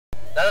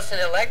That was an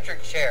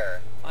electric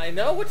chair. I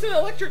know. What's an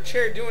electric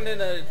chair doing in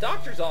a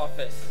doctor's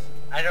office?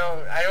 I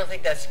don't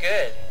think that's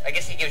good. I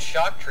guess he gives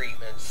shock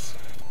treatments.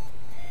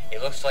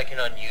 It looks like an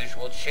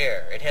unusual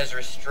chair. It has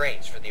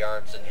restraints for the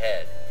arms and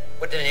head.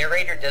 What, the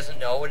narrator doesn't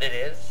know what it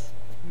is?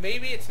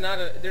 Maybe it's not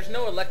a... There's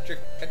no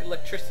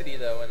electricity,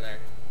 though, in there.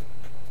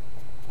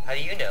 How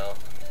do you know?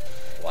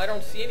 Well, I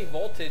don't see any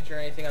voltage or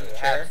anything on the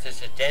chair. Perhaps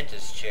it's a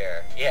dentist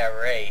chair. Yeah,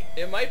 right.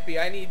 It might be.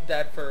 I need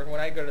that for when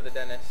I go to the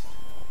dentist.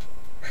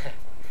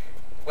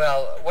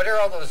 Well, what are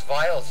all those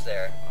vials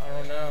there? I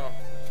don't know.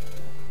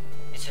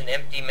 It's an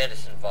empty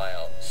medicine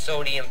vial.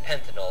 Sodium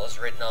pentanol is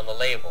written on the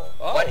label.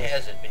 Oh. What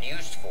has it been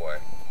used for?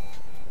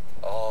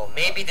 Oh,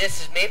 maybe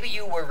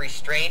you were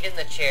restrained in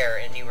the chair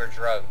and you were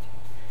drugged.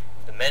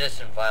 The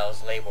medicine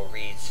vial's label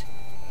reads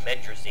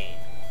Medrazine.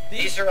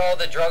 These are all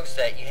the drugs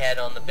that you had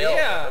on the bill.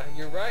 Yeah, remember?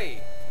 you're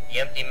right. The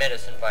empty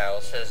medicine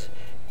vial says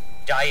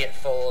diet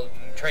full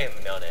trim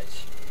on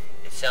it.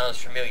 It sounds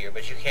familiar,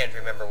 but you can't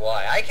remember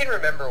why. I can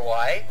remember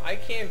why. I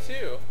can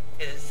too.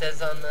 It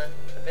says on the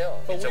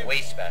bill. But it's a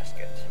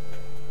wastebasket.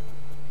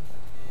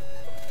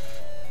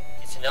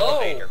 It's an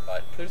elevator,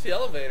 bud. There's the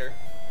elevator.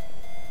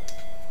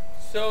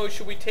 So,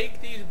 should we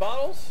take these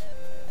bottles?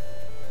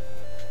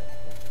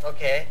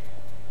 Okay.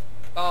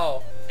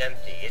 Oh. It's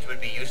empty. It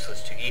would be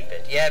useless to keep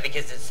it. Yeah,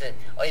 because it's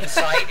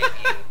inside of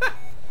you.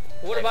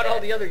 What about all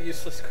the other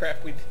useless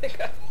crap we did?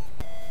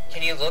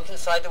 Can you look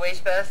inside the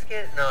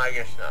wastebasket? No, I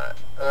guess not.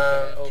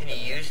 Can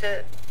you use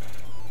it?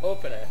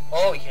 Open it.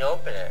 Oh, you can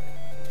open it.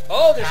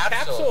 Oh, there's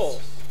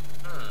capsules.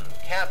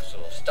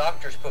 Capsules.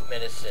 Doctors put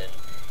medicine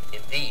in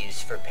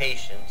these for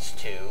patients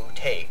to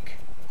take.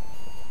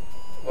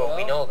 Well,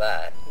 we know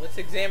that. Let's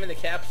examine the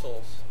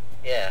capsules.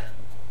 Yeah.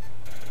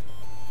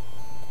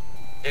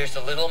 There's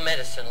a little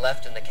medicine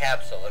left in the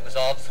capsule. It was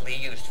obviously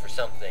used for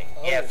something.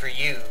 Oh. Yeah, for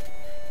you.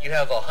 You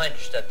have a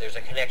hunch that there's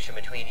a connection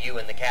between you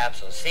and the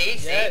capsule. See?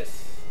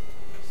 Yes.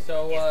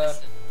 So,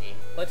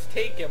 let's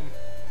take him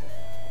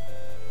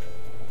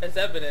as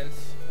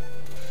evidence.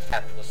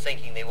 Capsules,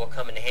 thinking they will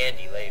come in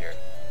handy later.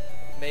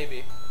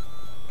 Maybe.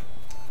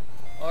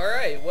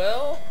 Alright,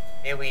 well...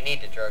 Maybe we need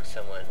to drug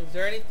someone. Is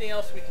there anything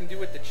else we can do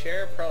with the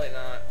chair? Probably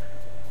not.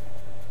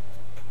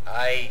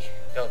 I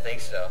don't think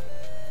so.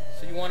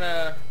 So you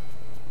wanna...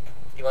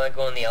 You wanna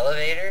go in the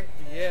elevator?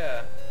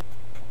 Yeah.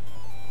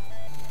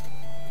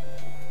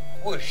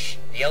 Whoosh!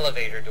 The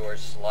elevator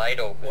doors slide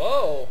open.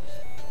 Whoa!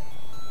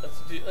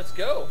 Let's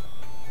go.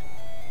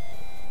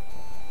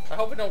 I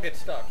hope we don't get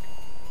stuck.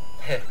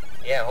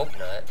 Yeah, I hope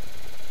not.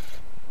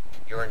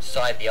 You're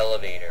inside the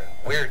elevator.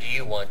 Where do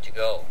you want to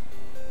go?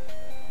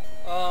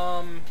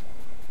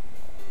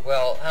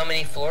 Well, how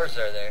many floors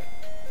are there?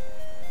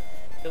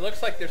 It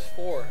looks like there's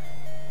 4.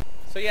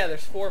 So yeah,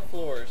 there's 4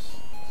 floors.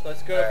 So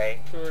let's go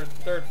to the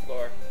 3rd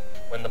floor.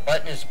 When the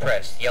button is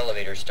pressed, the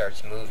elevator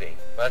starts moving.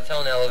 Well, that's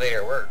how an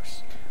elevator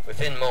works.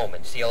 Within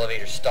moments, the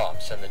elevator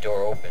stops and the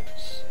door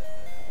opens.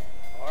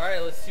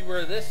 Alright, let's see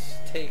where this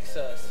takes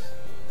us.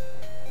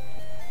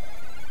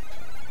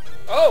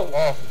 Oh!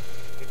 Oh,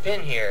 we've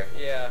been here.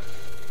 Yeah.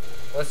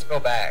 Let's go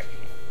back.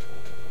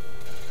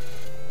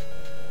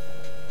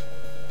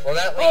 Well,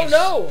 that leaves...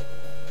 Oh, no!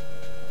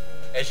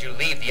 As you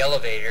leave the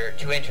elevator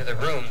to enter the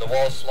room, the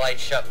walls slide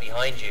shut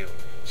behind you,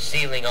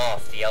 sealing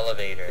off the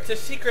elevator. It's a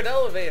secret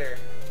elevator.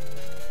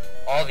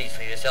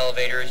 Obviously, this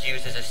elevator is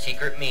used as a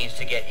secret means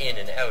to get in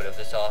and out of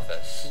this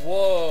office.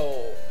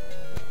 Whoa.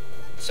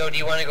 So, do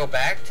you want to go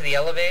back to the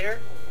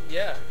elevator?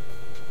 Yeah.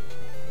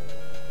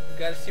 We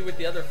gotta see what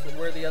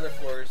where the other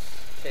floors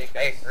take us.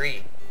 I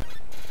agree.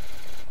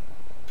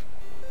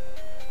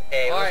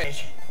 Hey,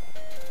 alright.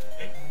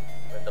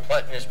 When the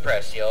button is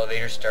pressed, the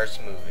elevator starts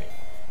moving.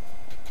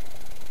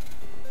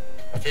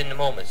 Within the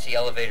moments, the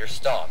elevator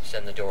stops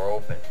and the door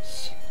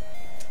opens.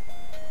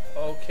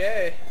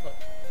 Okay.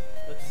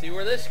 Let's see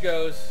where this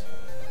goes.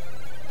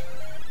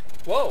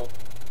 Whoa.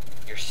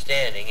 You're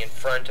standing in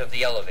front of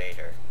the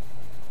elevator.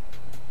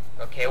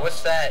 Okay,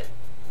 what's that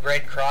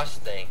red cross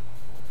thing?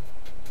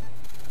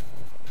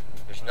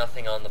 There's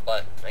nothing on the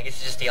button. I guess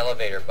it's just the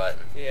elevator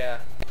button. Yeah.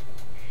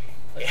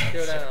 Let's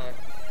go down.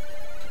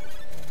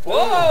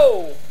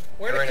 Whoa!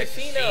 We're in a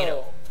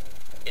casino.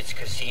 It's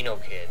Casino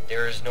Kid.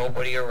 There is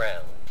nobody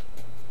around.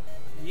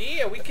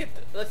 Yeah, we could...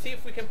 Let's see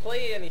if we can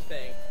play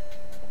anything.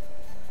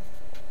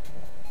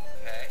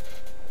 Okay.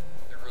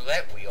 The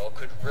roulette wheel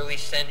could really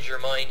send your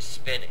mind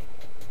spinning.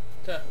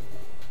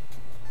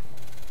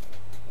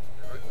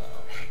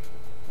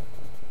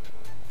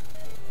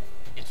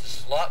 It's a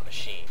slot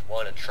machine.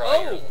 Want to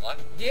try your luck?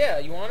 Yeah,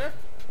 you wanna?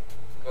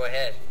 Go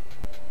ahead.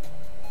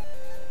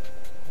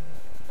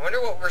 I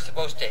wonder what we're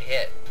supposed to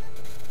hit.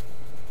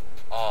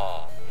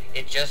 Aw,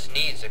 it just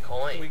needs a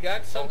coin. We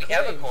got some coins. We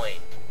have a coin.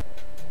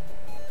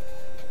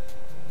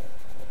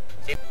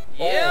 See?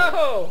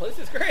 Yo, this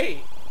is great.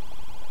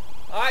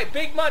 Alright,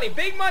 big money,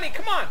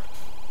 come on.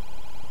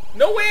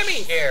 No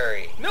whammies.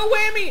 Cherry. No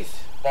whammies.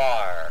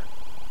 Bar.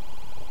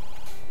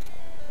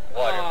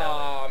 Watermelon.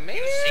 Aw, man.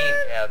 You seem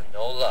to have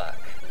no luck.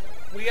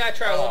 We gotta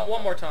try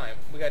one more time.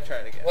 We gotta try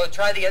it again. Well,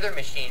 try the other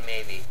machine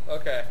maybe.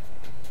 Okay.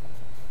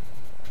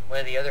 One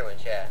of the other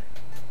ones, yeah.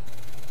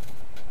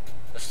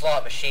 The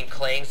slot machine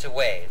clangs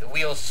away. The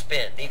wheels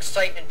spin. The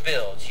excitement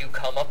builds. You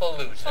come up a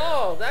loser.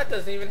 Oh, that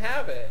doesn't even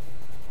have it.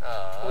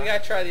 We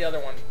gotta try the other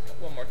one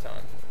more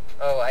time.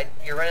 Oh,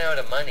 you're running out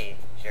of money,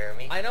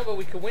 Jeremy. I know, but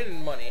we could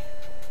win money.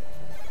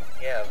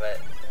 Yeah,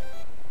 but...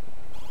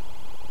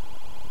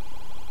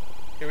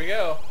 Here we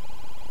go.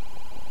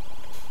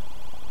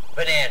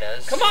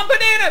 Bananas. Come on,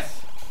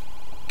 bananas!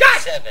 God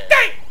 7.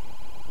 dang!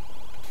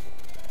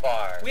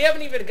 Bar. We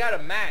haven't even got a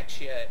match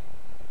yet.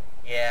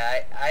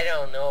 Yeah, I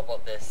don't know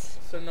about this.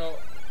 So no.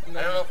 I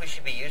don't know if we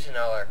should be using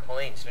all our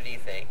coins. What do you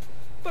think?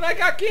 But I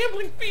got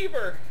gambling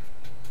fever.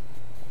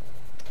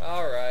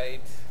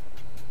 Alright.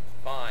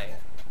 Fine.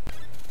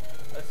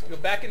 Let's go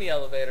back in the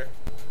elevator.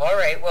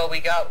 Alright, well, we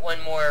got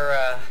one more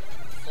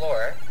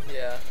floor.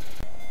 Yeah.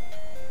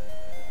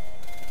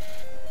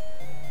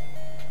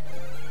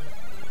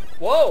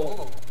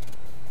 Whoa! Ooh.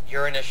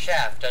 You're in a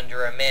shaft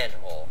under a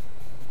manhole.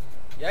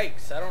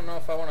 Yikes, I don't know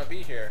if I want to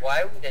be here.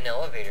 Why would an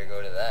elevator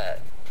go to that?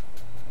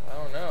 I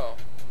don't know.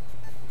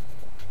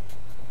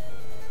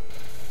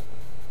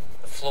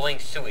 The flowing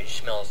sewage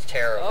smells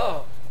terrible.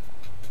 Oh.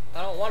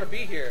 I don't want to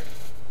be here.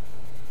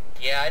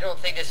 Yeah, I don't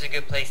think this is a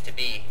good place to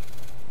be.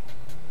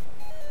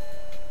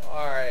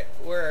 Alright,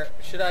 where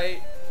should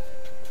I...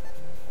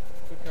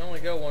 We can only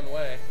go one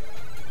way.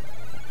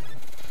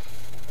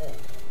 Ooh,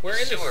 we're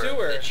in the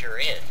sewer. That you're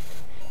in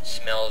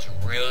smells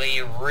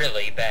really,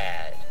 really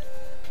bad.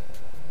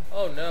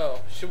 Oh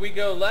no. Should we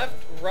go left,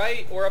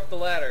 right, or up the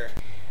ladder?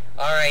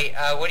 Alright,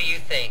 what do you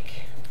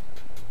think?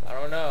 I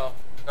don't know.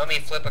 Want me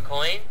to flip a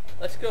coin?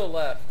 Let's go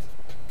left.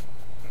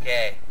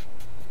 Okay.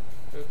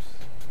 Oops.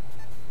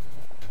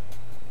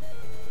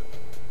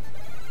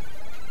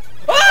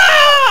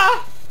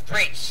 Ah!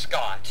 Great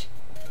Scott!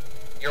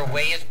 Your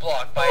way is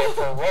blocked by a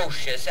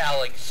ferocious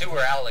sewer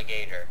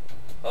alligator.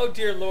 Oh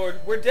dear Lord,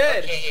 we're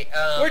dead. Okay,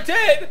 we're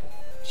dead.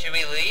 Should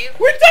we leave?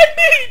 We're dead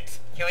meat.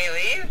 Can we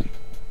leave?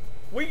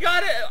 We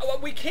got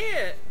it. We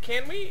can't.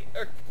 Can we?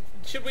 Or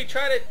should we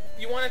try to?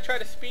 You want to try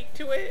to speak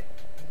to it?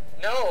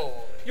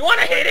 No. You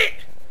want to hit it?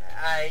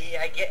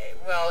 I get.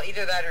 Well,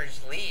 either that or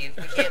just leave.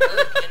 We can't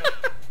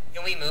move.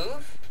 Can we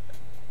move?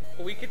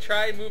 Well, we could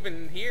try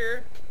moving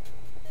here.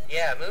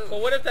 Yeah, move.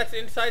 Well, what if that's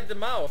inside the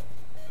mouth?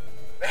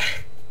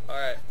 All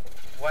right.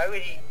 Why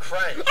would he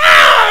crunch?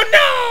 Oh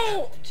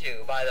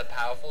no! By the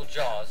powerful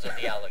jaws of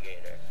the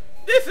alligator.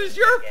 This is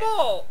your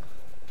fault.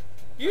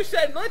 You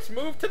said let's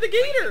move to the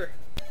gator.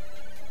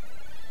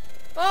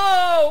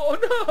 Oh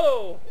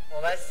no!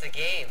 Well, that's the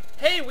game.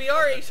 Hey, we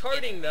are Ace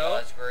Harding though. The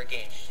odds were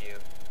against you.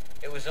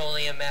 It was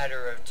only a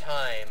matter of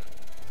time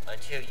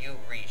until you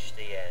reached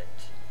the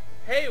end.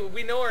 Hey,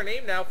 we know our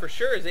name now for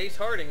sure is Ace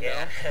Harding though.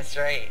 Yeah, that's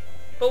right.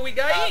 But we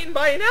got eaten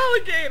by an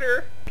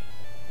alligator.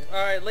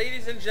 Alright,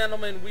 ladies and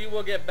gentlemen, we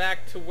will get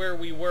back to where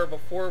we were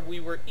before we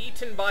were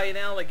eaten by an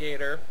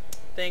alligator.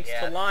 Thanks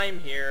to Lime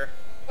here.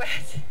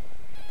 What?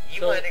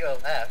 You wanted to go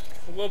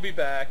left. We'll be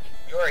back.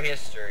 Your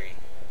history.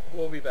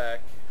 We'll be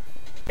back.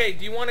 Okay,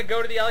 do you want to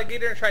go to the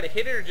alligator and try to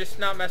hit it or just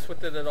not mess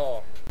with it at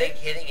all? I think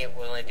hitting it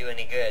won't do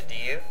any good, do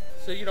you?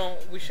 So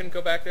we shouldn't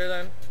go back there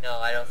then? No,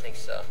 I don't think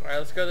so. Alright,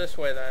 let's go this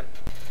way then.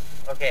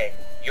 Okay,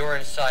 you're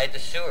inside the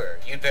sewer.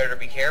 You'd better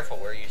be careful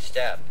where you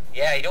step.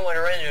 Yeah, you don't want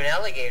to run into an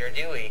alligator,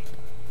 do we?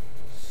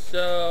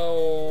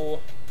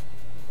 So...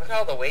 Look at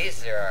all the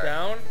ways there are.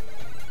 Down?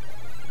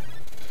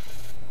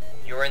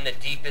 You're in the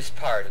deepest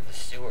part of the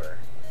sewer.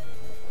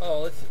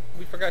 Oh,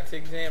 we forgot to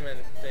examine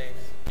things.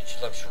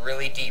 Which looks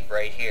really deep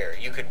right here.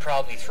 You could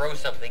probably throw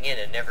something in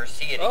and never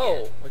see it again.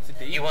 Oh, what's it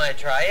deep? You want to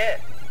try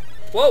it?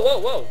 Whoa, whoa,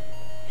 whoa.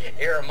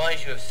 It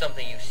reminds you of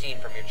something you've seen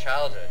from your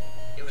childhood.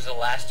 It was the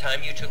last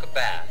time you took a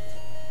bath.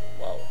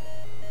 Whoa.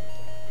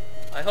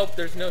 I hope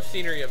there's no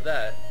scenery of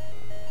that.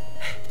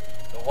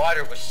 The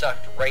water was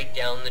sucked right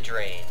down the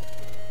drain.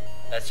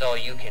 That's all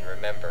you can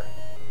remember.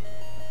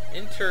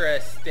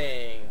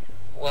 Interesting.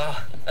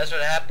 Well, that's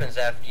what happens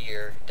after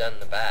you're done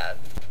the bath.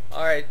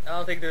 Alright, I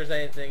don't think there's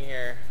anything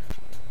here.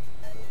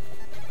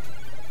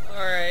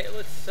 Alright,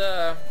 let's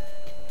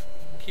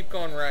keep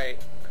going right.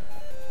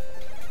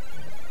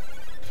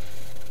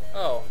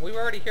 Oh, we were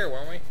already here,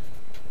 weren't we?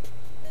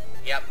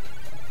 Yep.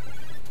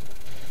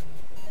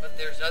 But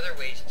there's other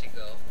ways to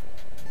go.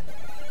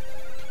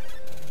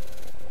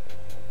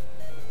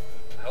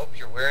 I hope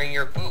you're wearing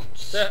your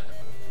boots.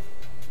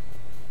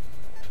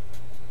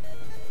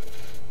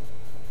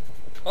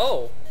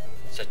 Oh.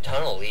 It's a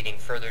tunnel leading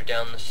further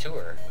down the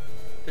sewer.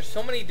 There's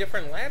so many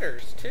different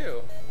ladders,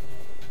 too.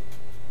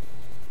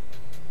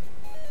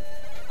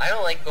 I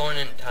don't like going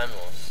in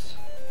tunnels.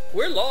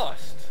 We're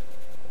lost.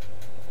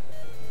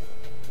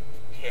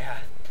 Yeah.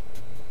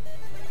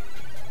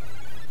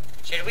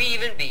 Should we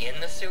even be in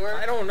the sewer?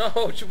 I don't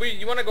know.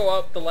 You want to go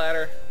up the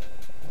ladder?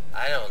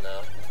 I don't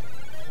know.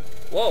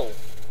 Whoa.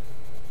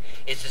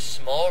 It's a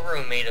small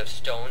room made of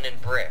stone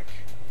and brick.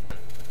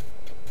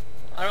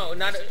 I don't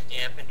know, not a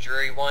damp and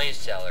dreary wine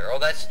cellar. Oh,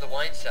 that's the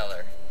wine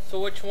cellar. So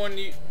which one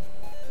do you...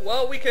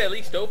 Well, we could at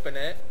least open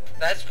it.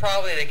 That's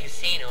probably the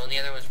casino, and the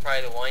other one's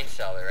probably the wine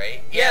cellar,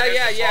 right?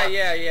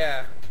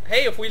 Yeah.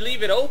 Hey, if we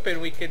leave it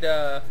open, we could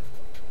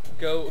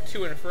go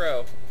to and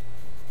fro.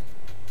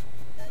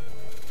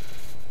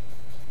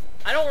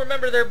 I don't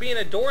remember there being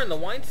a door in the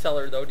wine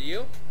cellar, though, do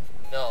you?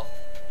 No.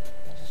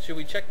 Should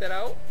we check that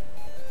out?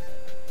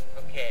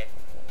 Okay.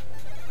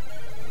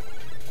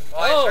 Oh,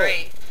 that's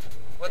right.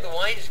 Well, the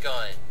wine's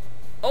gone.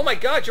 Oh my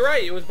god, you're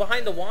right. It was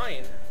behind the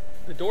wine.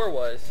 The door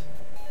was.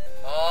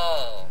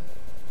 Oh.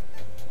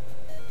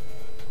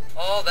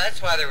 Oh,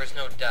 that's why there was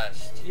no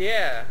dust.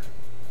 Yeah.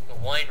 The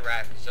wine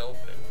rack is open.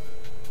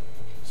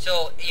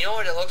 So, you know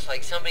what it looks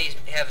like? Somebody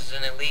has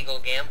an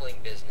illegal gambling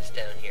business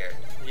down here.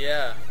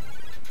 Yeah.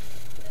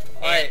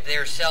 And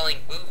they're selling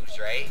booze,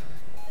 right?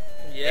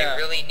 Yeah.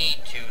 They really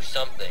need to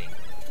something.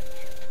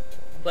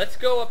 Let's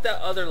go up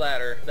that other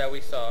ladder that we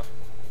saw.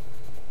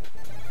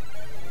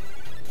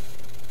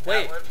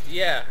 Wait, that one?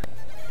 Yeah.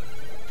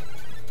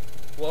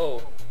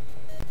 Whoa.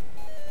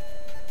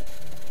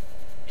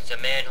 It's a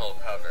manhole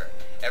cover.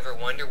 Ever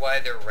wonder why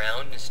they're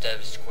round instead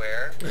of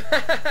square?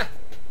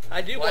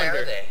 I do why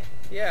wonder. Are they?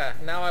 Yeah,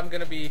 now I'm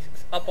gonna be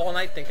up all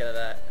night thinking of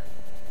that.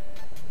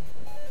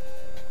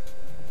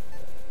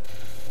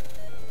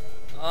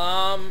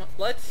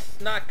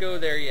 Let's not go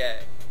there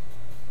yet.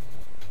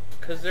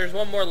 Cause there's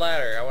one more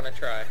ladder I wanna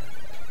try.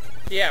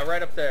 Yeah,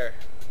 right up there.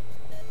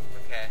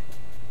 Okay.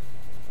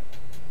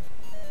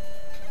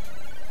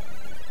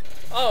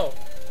 Oh.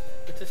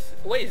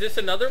 Wait, is this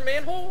another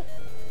manhole?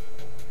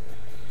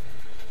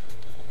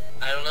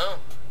 I don't know.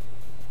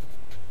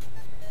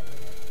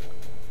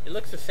 It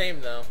looks the same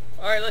though.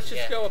 Alright, let's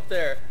just go up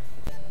there.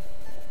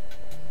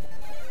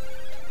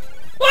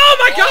 Oh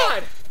my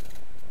god!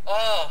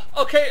 Oh!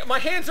 Okay, my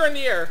hands are in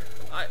the air.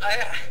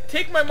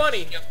 Take my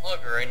money. Your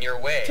mugger in your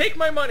way. Take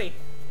my money.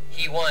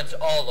 He wants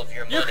all of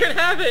your money. You can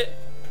have it.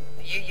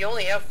 You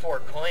only have 4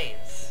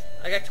 coins.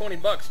 I got 20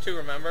 bucks too,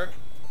 remember?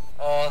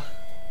 Oh,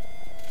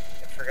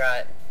 I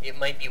forgot. It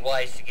might be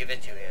wise to give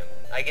it to him.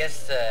 I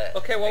guess,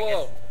 Okay,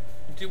 whoa.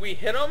 Do we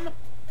hit him?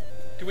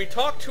 Do we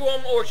talk to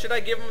him, or should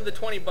I give him the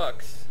 20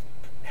 bucks?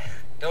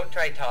 Don't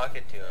try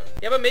talking to him.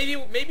 Yeah, but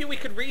maybe we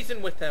could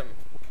reason with him.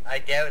 I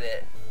doubt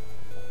it.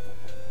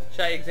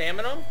 Should I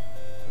examine him?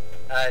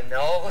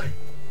 No.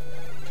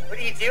 What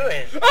are you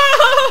doing?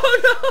 Oh,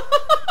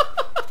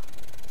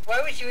 no!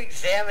 Why would you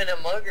examine a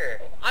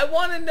mugger? I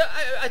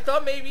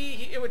thought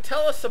maybe it would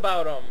tell us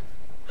about him.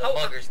 The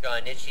mugger's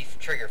got an itchy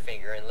trigger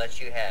finger and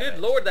lets you have it.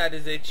 Good lord, that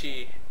is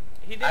itchy.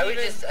 He didn't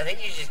I think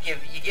you just give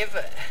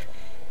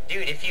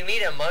dude, if you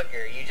meet a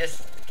mugger, you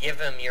just give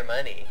him your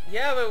money.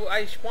 Yeah, but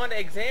I want to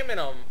examine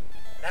him.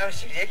 That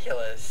was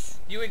ridiculous.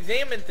 You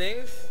examine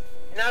things.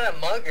 You're not a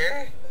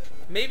mugger.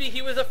 Maybe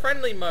he was a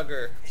friendly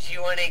mugger. Did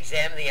you want to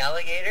examine the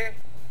alligator?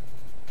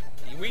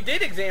 We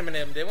did examine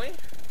him, didn't we?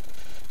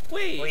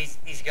 Wait. Well,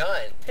 he's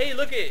gone. Hey,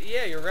 look at...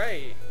 Yeah, you're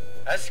right.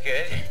 That's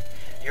good.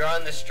 You're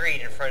on the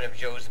street in front of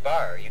Joe's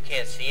bar. You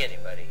can't see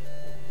anybody.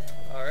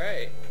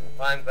 Alright.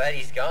 Well, I'm glad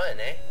he's gone,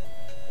 eh?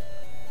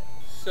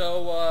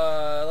 So,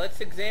 let's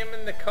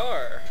examine the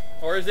car.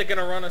 Or is it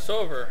gonna run us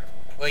over?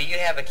 Well, you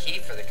have a key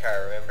for the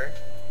car, remember?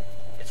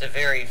 It's a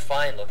very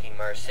fine-looking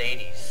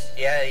Mercedes.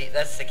 Yeah,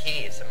 that's the key.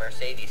 It's a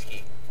Mercedes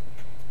key.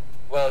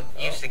 Well,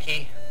 use the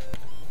key.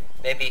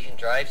 Maybe you can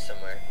drive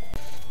somewhere.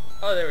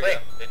 Oh, there we go.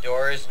 The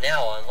door is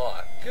now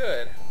unlocked.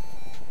 Good.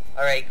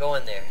 Alright, go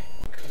in there.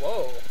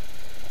 Whoa.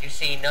 You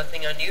see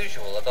nothing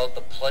unusual about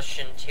the plush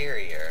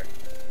interior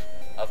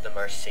of the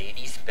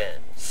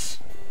Mercedes-Benz.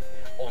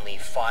 Only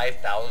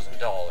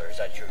 $5,000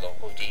 at your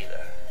local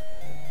dealer.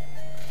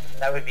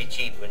 That would be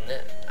cheap, wouldn't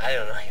it? I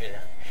don't know even.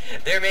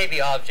 There may be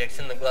objects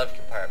in the glove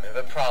compartment,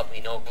 but probably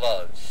no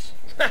gloves.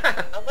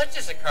 How much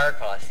does a car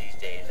cost these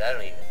days? I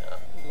don't even know.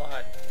 A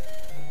lot.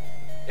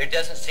 There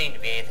doesn't seem to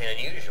be anything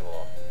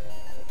unusual.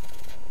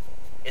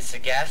 It's the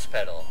gas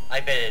pedal.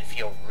 I bet it'd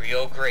feel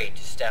real great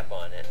to step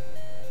on it.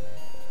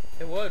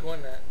 It would,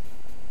 wouldn't it?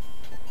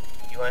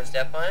 You want to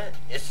step on it?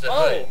 It's the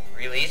hood.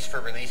 Release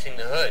for releasing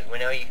the hood. Well,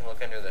 now you can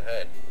look under the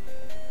hood.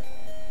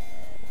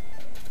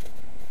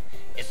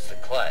 It's the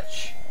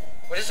clutch.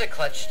 What does a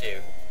clutch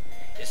do?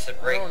 It's the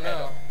brake pedal. I don't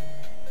know.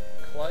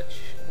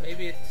 Clutch?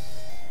 Maybe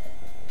it's...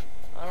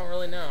 I don't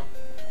really know.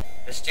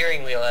 The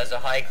steering wheel has a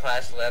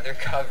high-class leather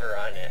cover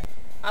on it.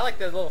 I like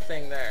that little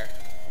thing there.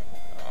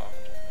 Oh.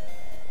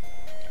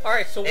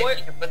 Alright, so Maybe what...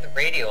 you can put the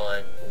radio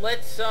on.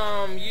 Let's,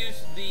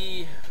 use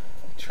the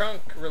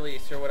trunk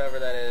release or whatever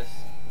that is.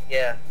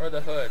 Yeah. Or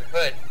the hood.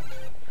 Hood.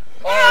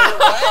 Oh,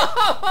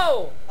 what?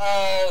 Oh!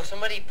 Oh,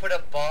 somebody put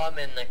a bomb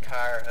in the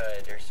car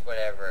hood or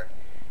whatever.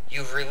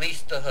 You've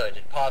released the hood.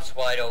 It pops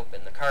wide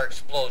open. The car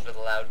explodes with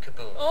a loud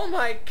kaboom. Oh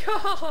my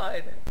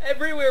god!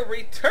 Everywhere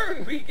we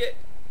turn, we get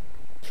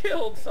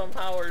killed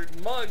somehow or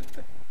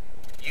mugged.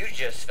 You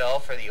just fell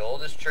for the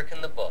oldest trick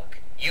in the book.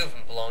 You've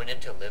been blown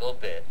into little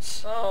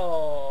bits.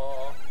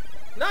 Oh.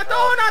 Not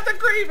the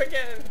grieve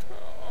again!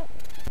 Oh.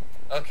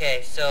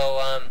 Okay, so,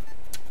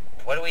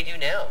 what do we do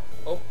now?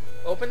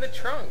 Open the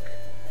trunk.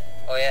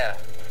 Oh, yeah.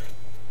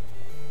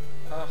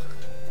 Ugh.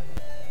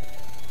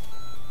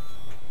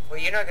 Well,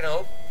 you're not gonna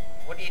open...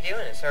 What are you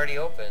doing? It's already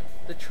open.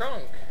 The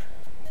trunk.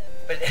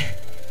 But...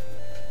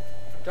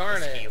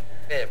 Darn it.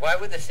 Why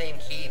would the same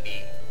key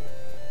be?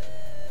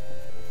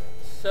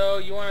 So,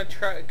 you want to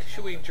try...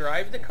 Should we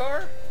drive the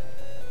car?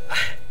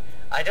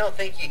 I don't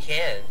think you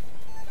can.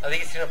 I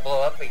think it's going to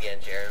blow up again,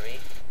 Jeremy.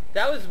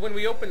 That was when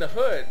we opened the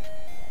hood.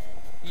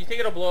 You think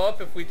it'll blow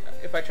up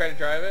if I try to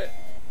drive it?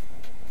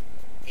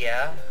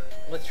 Yeah.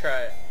 Let's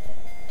try it.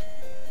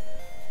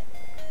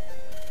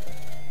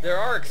 There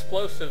are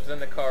explosives in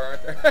the car,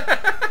 aren't there?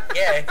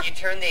 Yeah, if you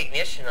turn the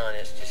ignition on,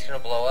 it's just going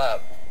to blow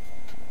up.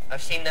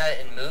 I've seen that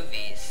in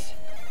movies.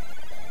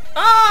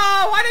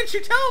 Oh, why didn't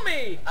you tell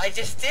me? I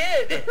just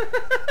did.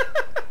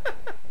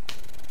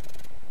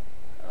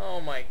 Oh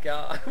my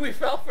god, we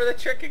fell for the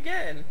trick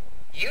again.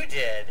 You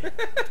did.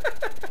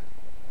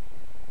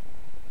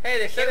 Hey,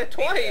 they said it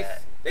twice.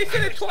 They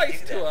said it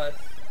twice to us.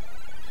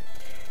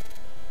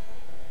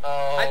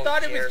 Oh, I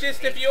thought it was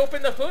just if you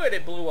open the hood,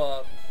 it blew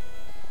up.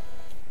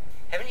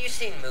 Haven't you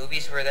seen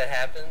movies where that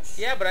happens?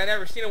 Yeah, but I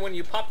never seen it when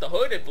you pop the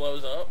hood, it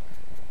blows up.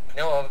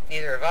 No,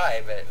 neither have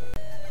I, but...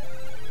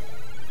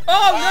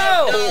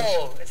 Oh, no!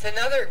 No! It's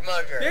another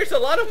mugger! There's a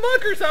lot of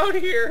muggers out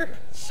here!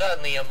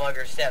 Suddenly a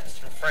mugger steps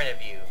in front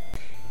of you.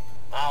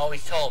 Ma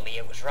always told me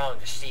it was wrong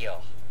to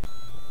steal.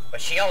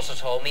 But she also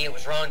told me it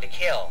was wrong to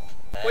kill.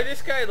 Boy,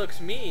 this guy looks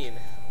mean.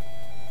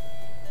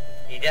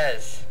 He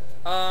does.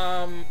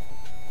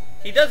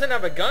 He doesn't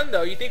have a gun,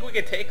 though. You think we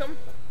could take him?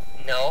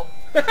 No.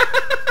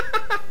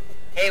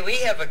 Hey, we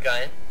have a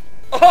gun.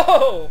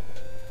 Oh!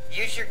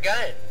 Use your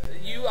gun.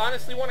 You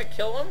honestly want to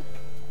kill him?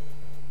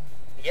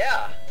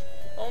 Yeah.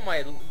 Oh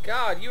my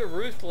god, you are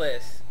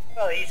ruthless.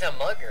 Well, he's a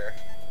mugger.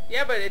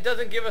 Yeah, but it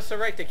doesn't give us a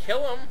right to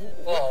kill him.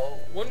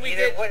 Well, when we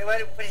get, what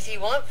does he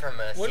want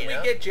from us? Wouldn't we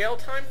get jail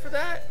time for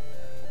that?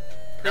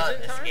 Not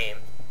in this game.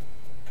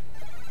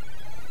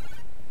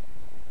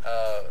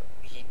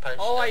 He punched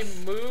us. Oh, I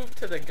moved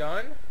to the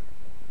gun?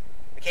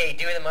 Okay,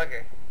 do the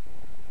mugger.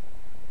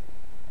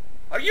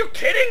 Are you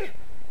kidding?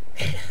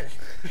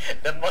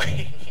 The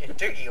mugger, it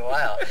took you a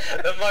while.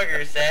 The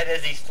mugger said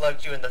as he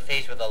slugged you in the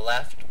face with a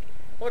left.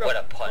 What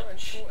a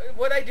punch.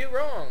 What'd I do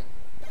wrong?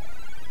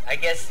 I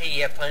guess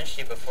he punched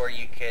you before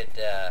you could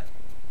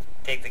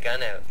take the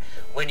gun out.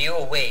 When you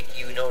awake,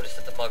 you notice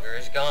that the mugger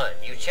is gone.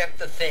 You check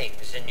the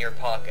things in your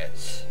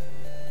pockets.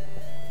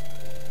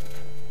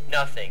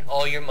 Nothing.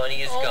 All your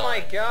money is gone. Oh my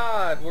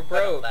god, we're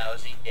broke. What a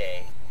lousy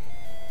day.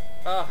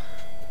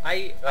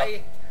 I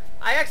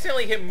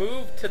accidentally hit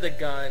move to the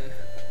gun.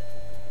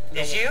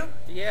 Did you?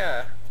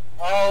 Yeah.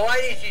 Oh, why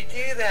did you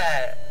do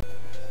that?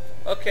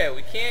 Okay,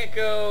 we can't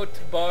go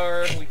to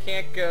bar, we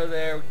can't go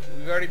there,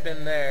 we've already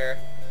been there.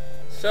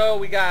 So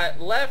we got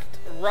left,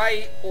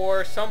 right,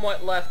 or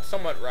somewhat left,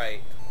 somewhat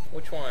right.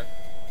 Which one?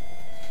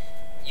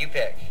 You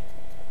pick.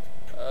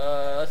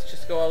 Let's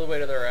just go all the way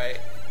to the right.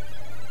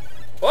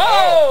 Whoa!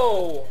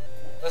 Oh,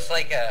 looks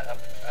like a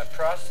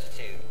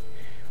prostitute.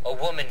 A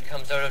woman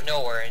comes out of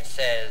nowhere and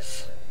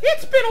says,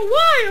 "It's been a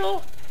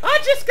while! I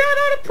just got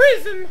out of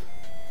prison!"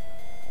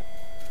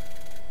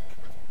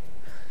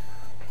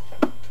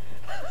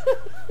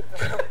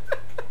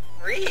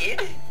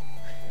 Reed?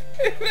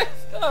 It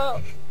messed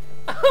up.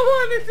 I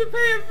wanted to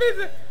pay a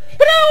visit,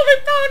 but I only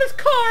found his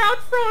car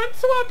out front,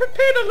 so I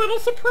prepared a little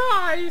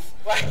surprise.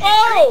 Why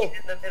are you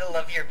drinking in the middle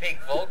of your big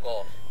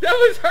vocal? That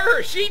was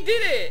her. She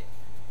did it.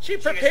 She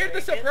prepared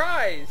the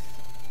surprise.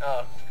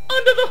 Oh.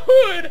 Under the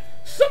hood,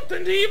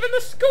 something to even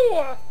the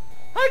score.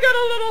 I got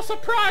a little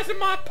surprise in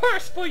my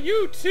purse for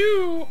you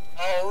too.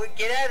 Oh,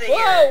 get out of here!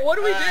 Whoa! What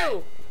do we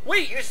do?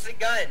 Wait. Use the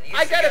gun.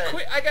 I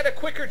got a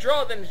quicker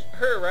draw than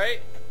her,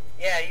 right?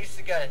 Yeah, use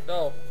the gun.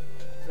 Oh,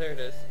 there it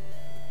is.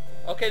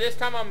 Okay, this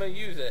time I'm gonna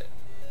use it.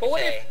 But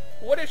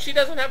what if she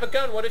doesn't have a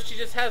gun? What if she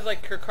just has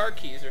like her car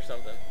keys or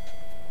something?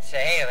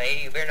 Say, hey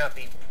lady, you better not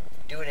be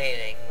doing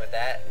anything with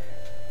that.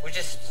 We're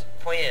just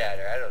pointing at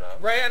her. I don't know.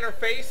 Right on her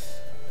face.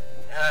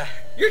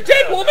 You're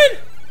dead, woman!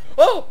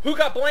 Oh, who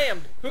got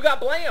blammed? Who got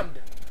blammed?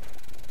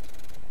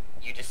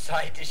 You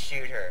decide to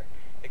shoot her.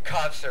 The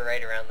cops are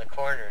right around the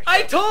corner.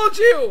 I told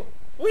you!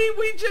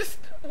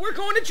 We're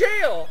going to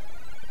jail!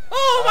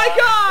 Oh my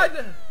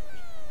god!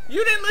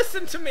 You didn't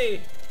listen to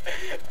me!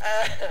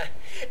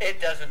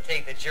 It doesn't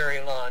take the jury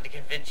long to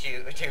convict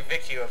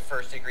you of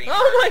first-degree murder.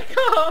 Oh my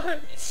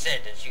god! And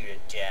sentence you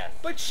to death.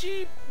 But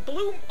she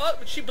blew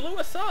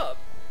us up.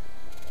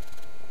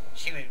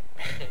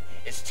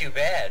 It's too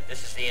bad.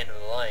 This is the end of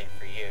the line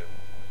for you.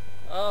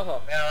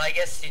 Oh. Well, I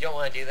guess you don't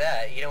want to do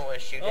that. You don't want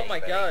to shoot anybody. Oh my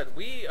god,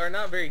 we are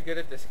not very good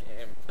at this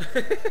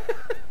game.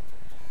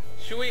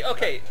 Should we...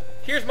 Okay,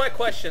 here's my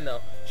question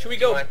though. Should we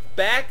go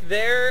back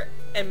there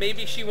and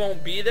maybe she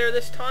won't be there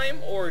this time,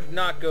 or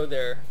not go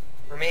there?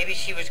 Or maybe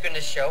she was going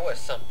to show us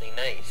something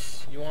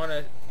nice. You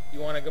wanna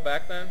go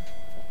back then?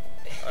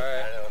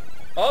 Alright. I don't...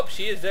 Oh,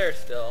 she is there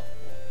still.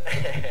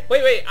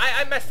 Wait,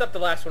 I messed up the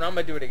last one. I'm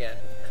gonna do it again.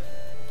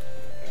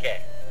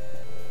 Okay.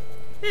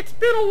 It's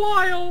been a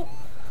while.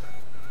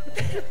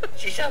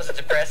 She sounds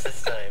depressed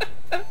this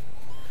time.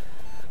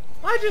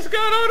 I just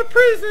got out of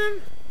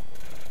prison.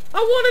 I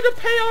wanted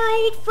to pay our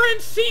old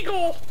friend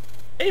Siegel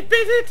a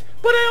visit,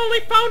 but I only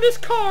found his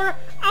car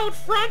out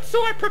front, so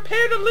I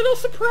prepared a little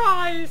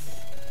surprise.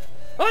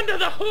 Under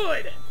the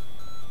hood!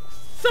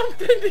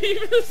 Something to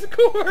even the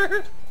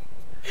score!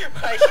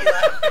 Why is she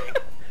laughing?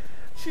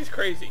 She's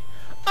crazy.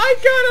 I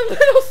got a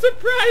little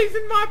surprise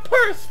in my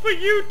purse for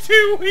you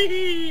too,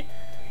 hee.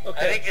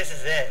 Okay. I think this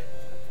is it.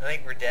 I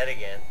think we're dead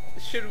again.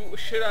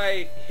 Should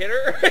I hit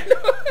her?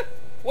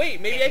 Wait,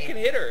 maybe I can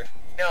hit her.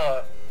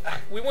 No.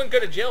 We wouldn't go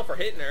to jail for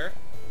hitting her.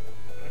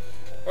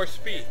 Or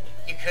speak.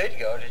 You could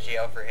go to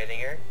jail for hitting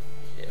her.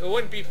 It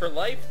wouldn't be for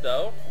life,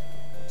 though.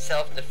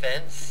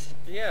 Self-defense?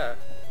 Yeah.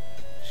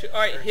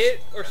 Alright,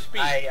 hit or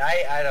speak?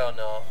 I don't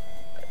know.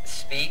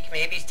 Speak?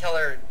 Maybe tell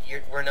her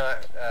we're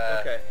not,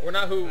 okay. We're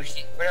not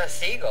we're not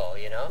Seagull,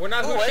 you know? We're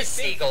not who was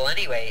Seagull,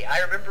 anyway? I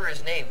remember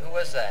his name. Who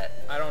was that?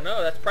 I don't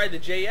know. That's probably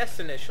the JS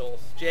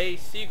initials. J.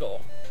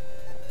 Seagull.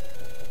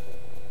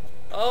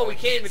 Oh, we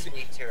can't even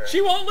speak to her.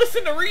 She won't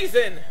listen to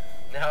reason!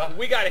 No?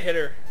 We gotta hit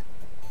her.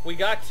 We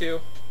got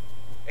to.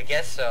 I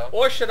guess so.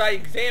 Or should I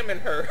examine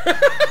her? No,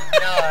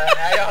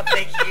 I don't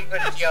think you go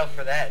to jail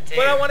for that, too.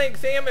 But I want to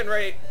examine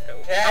I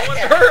want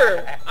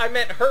her. I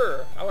meant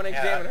her. I want to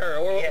examine her.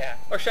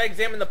 Or should I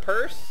examine the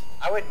purse?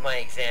 I wouldn't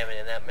mind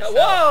examining that myself.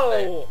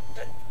 Whoa!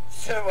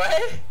 So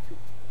what?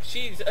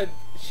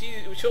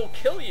 She'll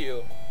kill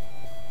you.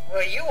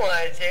 Well, you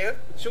wanted to.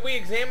 Should we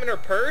examine her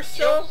purse,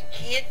 though? You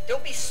can't.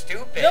 Don't be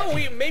stupid. No,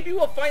 maybe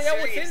we'll find out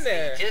what's in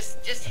there.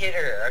 Just hit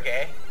her,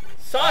 okay?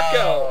 Socko.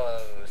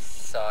 Oh,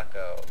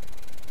 Socko.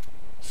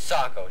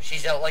 Socko.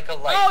 She's out like a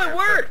light. Oh, it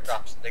worked!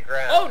 Drops to the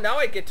ground. Oh, now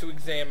I get to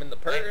examine the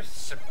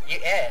purse.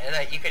 Yeah,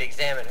 and you could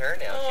examine her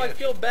now, Oh, too. I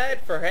feel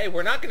bad for her. Hey,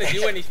 we're not going to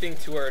do anything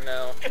to her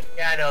now.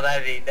 Yeah, I know.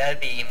 That'd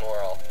be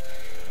immoral.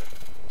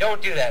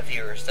 Don't do that,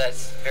 viewers.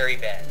 That's very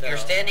bad. No. You're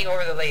standing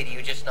over the lady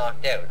you just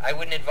knocked out. I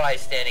wouldn't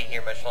advise standing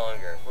here much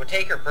longer. We'll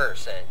take her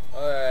purse, then.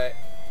 Alright.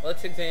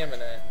 Let's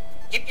examine it.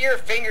 Keep your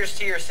fingers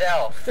to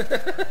yourself.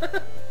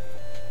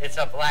 It's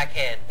a black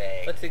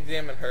handbag. Let's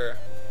examine her.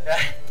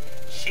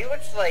 She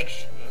looks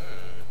like...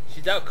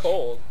 She's out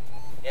cold.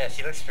 Yeah,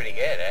 she looks pretty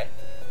good, eh?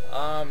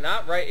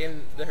 Not right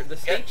in the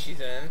state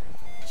she's in.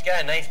 She's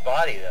got a nice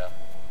body, though.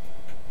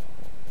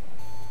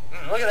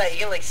 Look at that. You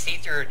can, like, see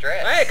through her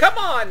dress. Hey, come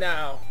on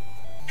now.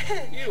 Is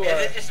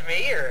it just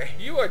me, or...?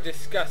 You are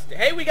disgusting.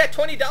 Hey, we got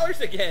 $20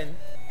 again.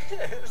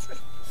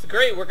 It's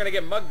great. We're going to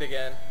get mugged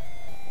again.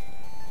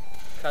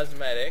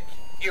 Cosmetic.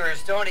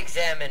 Viewers, don't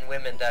examine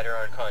women that are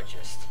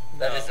unconscious.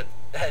 No.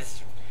 That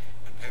is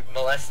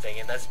molesting,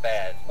 and that's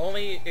bad.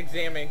 Only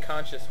examine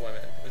conscious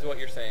women, is what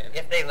you're saying.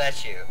 If they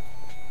let you.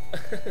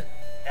 It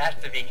has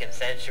to be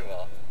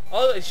consensual.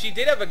 Oh, she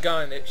did have a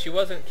gun. She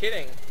wasn't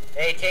kidding.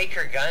 Hey, take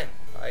her gun.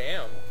 I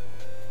am.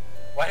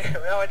 Why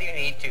do you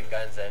need 2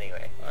 guns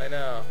anyway? I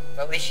know.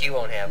 Well, at least she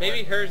won't have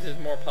Maybe one. hers is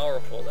more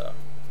powerful, though.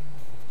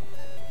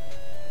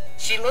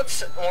 She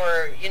looks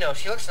more,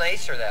 she looks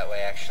nicer that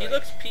way, actually. She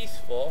looks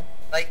peaceful.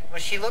 Like, well,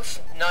 she looks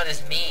not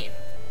as mean.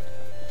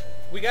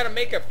 We got a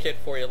makeup kit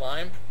for you,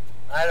 Lime.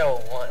 I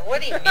don't want...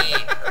 What do you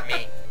mean for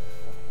me?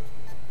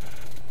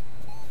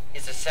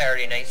 It's a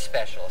Saturday night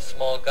special. A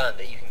small gun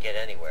that you can get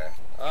anywhere.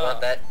 You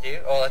want that, dude?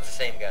 Oh, that's the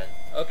same gun.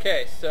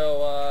 Okay,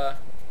 so,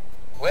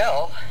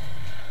 Well...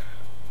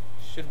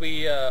 should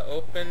we,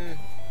 open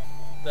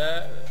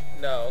that?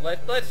 No,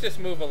 let's just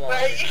move along.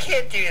 Well, you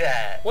can't do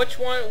that. Which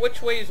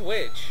way is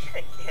which?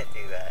 I can't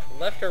do that.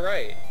 Left or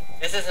right?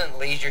 This isn't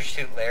Leisure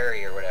Suit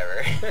Larry or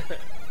whatever.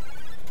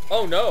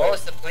 Oh, no. Oh,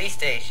 it's the police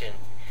station.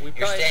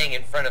 You're staying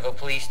in front of a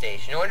police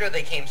station. No wonder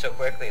they came so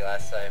quickly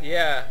last time.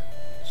 Yeah.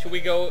 Should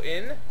we go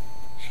in?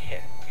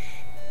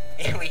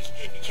 Yeah. We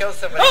killed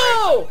somebody.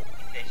 Oh!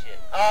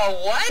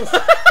 Oh,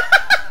 what?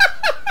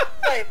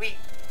 Right,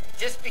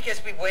 just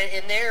because we went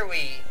in there,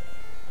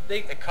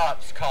 the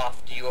cops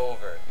coughed you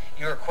over.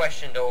 You were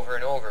questioned over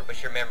and over,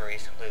 but your memory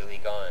is completely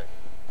gone.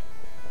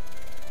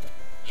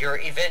 You're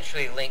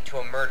eventually linked to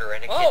a murder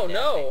and a kidnapping. Oh,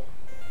 no.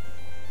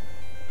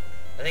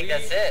 I think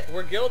that's it.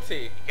 We're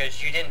guilty.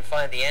 Because you didn't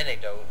find the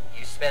antidote.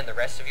 You spend the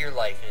rest of your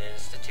life in an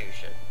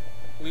institution.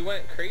 We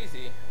went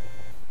crazy.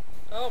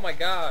 Oh my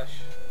gosh.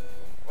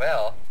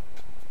 Well.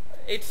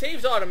 It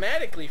saves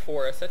automatically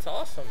for us. That's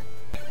awesome.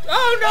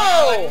 Oh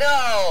no! Oh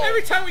no!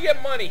 Every time we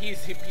get money,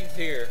 he's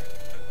here.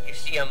 You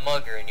see a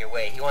mugger in your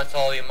way. He wants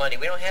all your money.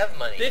 We don't have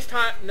money. This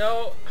time,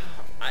 no.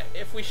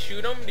 If we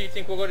shoot him, do you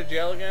think we'll go to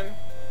jail again?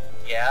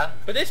 Yeah.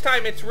 But this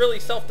time it's really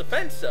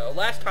self-defense though.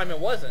 Last time it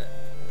wasn't.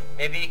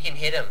 Maybe you can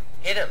hit him.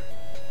 Hit him.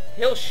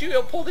 He'll shoot.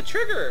 He'll pull the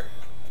trigger.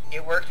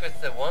 It worked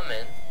with the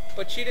woman.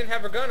 But she didn't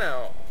have her gun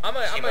out.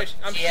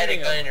 She had a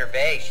gun in her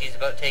bag. She's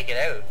about to take it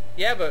out.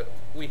 Yeah, but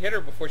we hit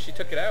her before she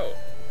took it out.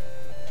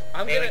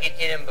 Maybe we could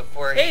hit him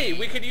before Hey,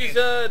 we could use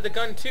the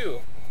gun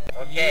too.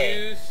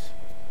 Okay. Use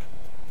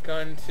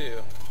gun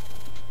 2.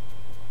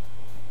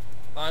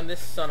 On this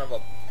son of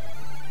a...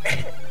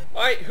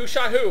 Alright, who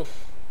shot who?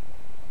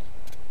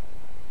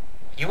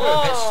 You were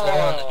a bit slow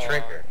on the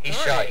trigger. He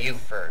shot you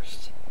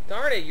first.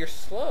 Darn it, you're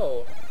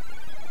slow.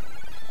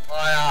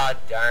 Oh,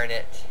 darn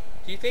it.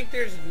 Do you think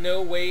there's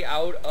no way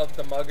out of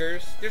the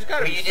muggers? There's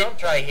gotta be something. You didn't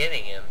try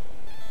hitting him.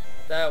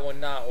 That would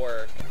not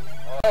work.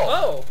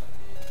 Oh.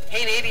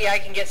 Hey, maybe I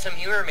can get some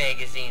humor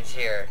magazines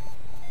here.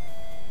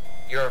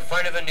 You're in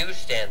front of a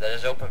newsstand that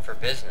is open for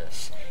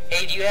business.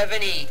 Hey, do you have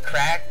any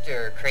cracked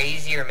or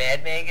crazy or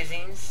mad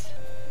magazines?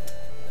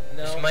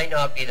 No. This might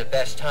not be the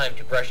best time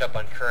to brush up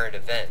on current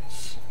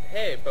events.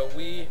 Hey, but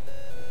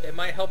it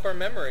might help our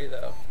memory,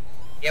 though.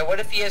 Yeah, what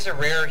if he has a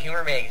rare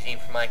humor magazine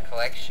from my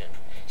collection?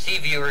 See,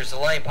 viewers, the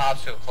Lion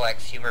Popsicle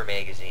collects humor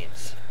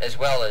magazines, as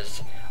well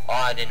as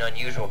odd and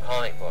unusual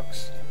comic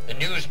books. The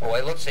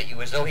newsboy looks at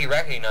you as though he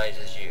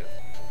recognizes you.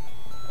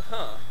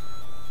 Huh.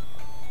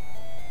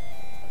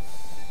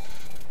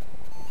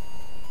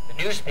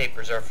 The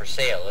newspapers are for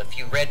sale. If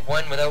you read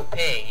one without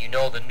paying, you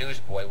know the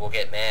newsboy will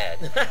get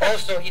mad.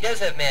 Also, he does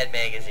have Mad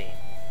Magazine.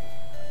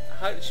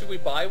 Should we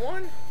buy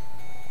one?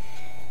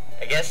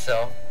 I guess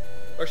so.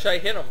 Or should I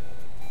hit him?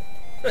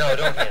 No,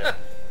 don't hit him.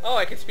 Oh,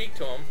 I can speak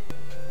to him.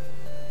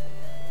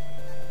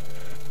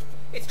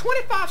 It's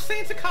 25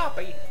 cents a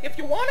copy. If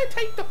you want to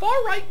take the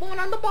far right one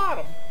on the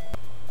bottom.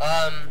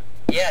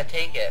 Yeah,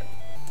 take it.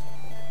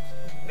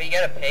 But you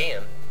gotta pay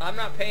him. I'm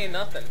not paying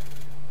nothing.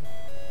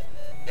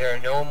 There are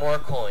no more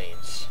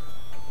coins.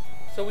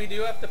 So we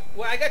do have to...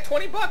 Well, I got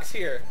 20 bucks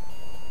here.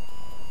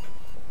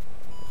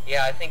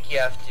 Yeah, I think you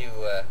have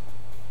to,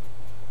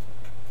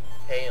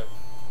 pay him.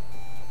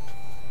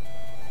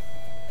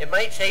 It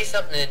might say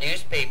something in the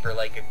newspaper,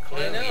 like a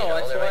clue, I know, you know,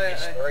 that's there why might be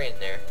a story in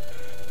there.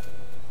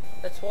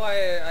 That's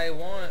why I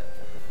want...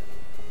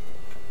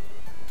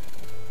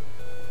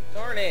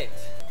 Darn it.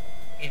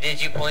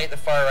 Did you point at the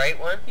far right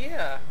one?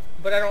 Yeah,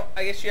 but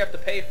I guess you have to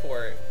pay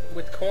for it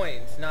with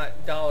coins,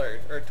 not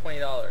dollars, or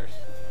 $20.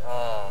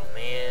 Oh,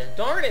 man.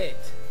 Darn it.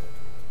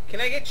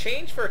 Can I get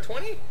change for a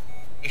 20?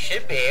 You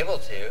should be able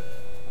to.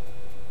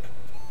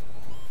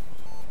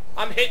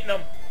 I'm hitting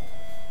him.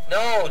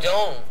 No,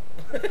 don't.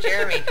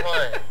 Jeremy, come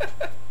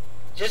on.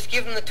 Just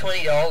give him the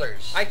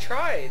 $20. I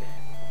tried,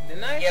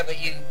 didn't I? Yeah,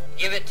 but you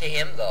give it to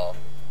him, though.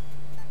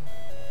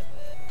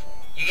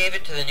 You gave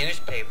it to the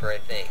newspaper, I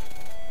think.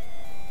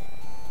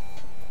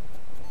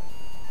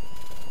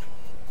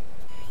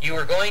 You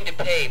were going to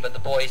pay, but the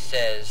boy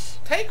says...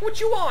 Take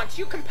what you want.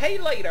 You can pay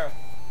later.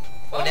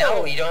 Well,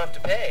 no, you don't have to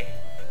pay.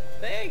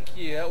 Thank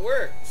you. That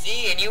worked.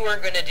 See, and you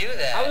weren't going to do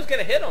that. I was going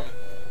to hit him.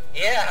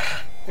 Yeah.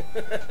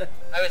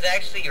 I was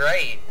actually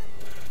right.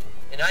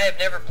 And I have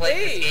never played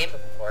this game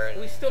before.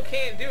 We still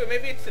can't do it.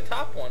 Maybe it's the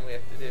top one we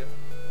have to do.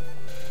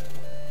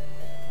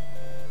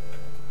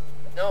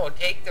 No,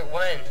 take the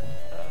one.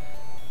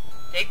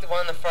 Take the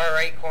one in the far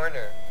right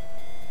corner.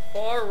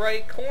 Far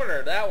right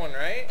corner. That one,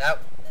 right?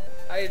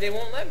 They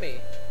won't let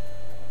me.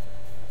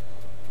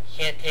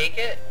 Can't take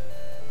it?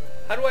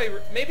 How do I...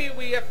 Maybe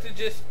we have to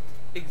just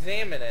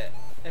examine it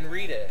and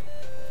read it.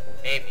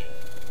 Maybe.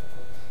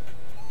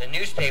 The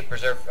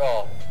newspapers are...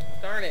 Oh.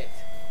 Darn it.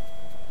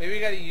 Maybe we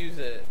gotta use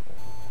it.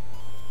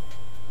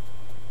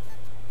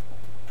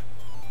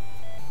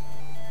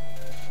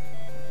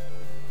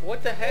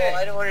 What the heck?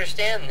 Well, I don't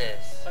understand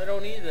this. I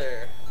don't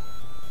either.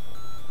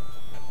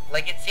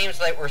 Like, it seems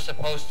like we're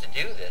supposed to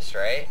do this,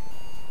 right?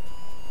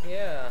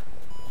 Yeah.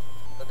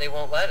 But they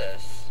won't let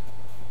us.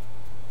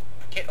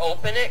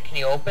 Open it? Can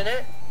you open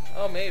it?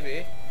 Oh,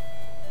 maybe.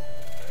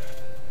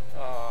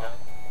 Aw. No.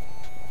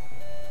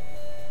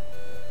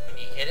 Can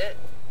you hit it?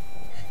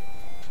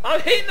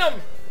 I'm hitting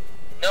him!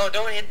 No,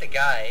 don't hit the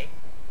guy.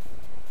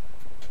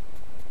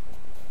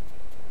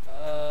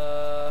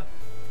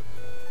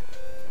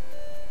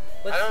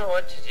 I don't know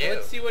what to do.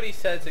 Let's see what he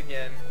says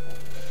again.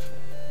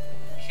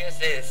 He's gonna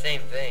say the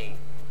same thing.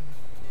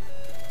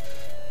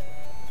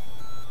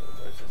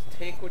 It says,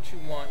 take what you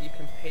want. You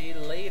can pay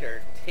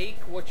later. Take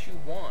what you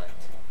want.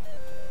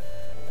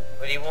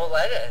 But he won't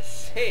let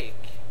us. Take.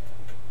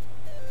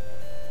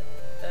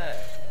 That.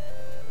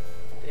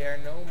 There are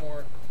no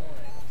more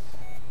coins.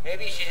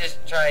 Maybe you should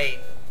just try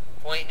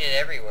pointing it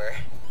everywhere.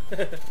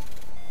 Till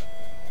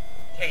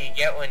you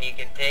get one you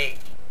can take.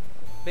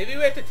 Maybe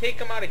we have to take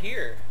them out of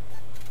here.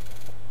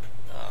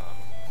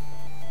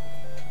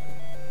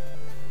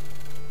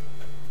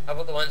 How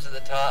about the ones at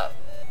the top?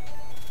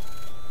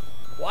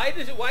 Why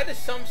does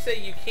some say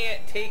you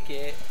can't take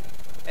it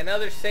and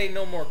others say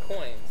no more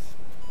coins?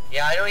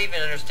 Yeah, I don't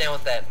even understand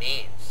what that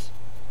means.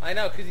 I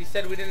know, because he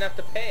said we didn't have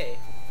to pay.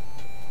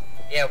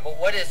 Yeah, but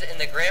what is it? And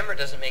the grammar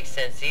doesn't make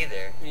sense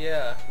either.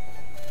 Yeah.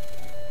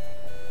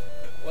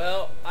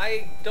 Well,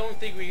 I don't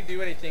think we can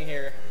do anything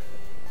here.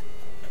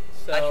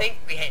 So. I think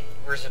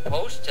we're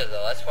supposed to,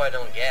 though. That's why I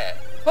don't get.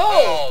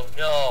 Oh! Oh,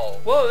 no.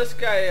 Whoa, this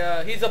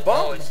guy, he's a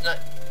bum. No, it's not.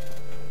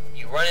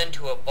 You run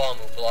into a bum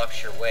who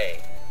blocks your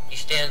way. He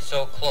stands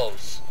so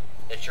close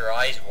that your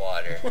eyes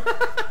water.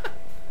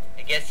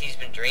 I guess he's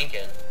been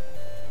drinking.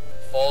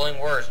 Falling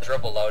words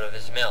dribble out of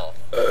his mouth.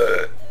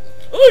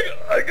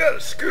 I gotta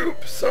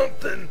scoop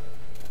something.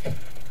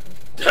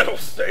 That'll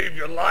save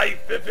your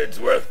life if it's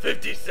worth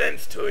 50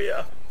 cents to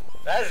you.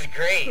 That is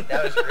great.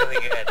 That was really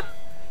good.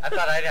 I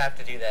thought I'd have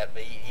to do that,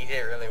 but you did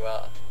it really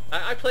well.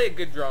 I play a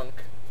good drunk.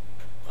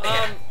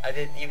 Yeah, I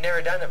did. You've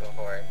never done it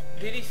before.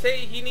 Did he say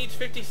he needs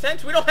 50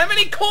 cents? We don't have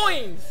any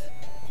coins!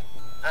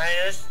 I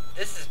mean,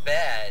 this is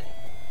bad.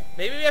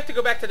 Maybe we have to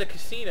go back to the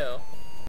casino.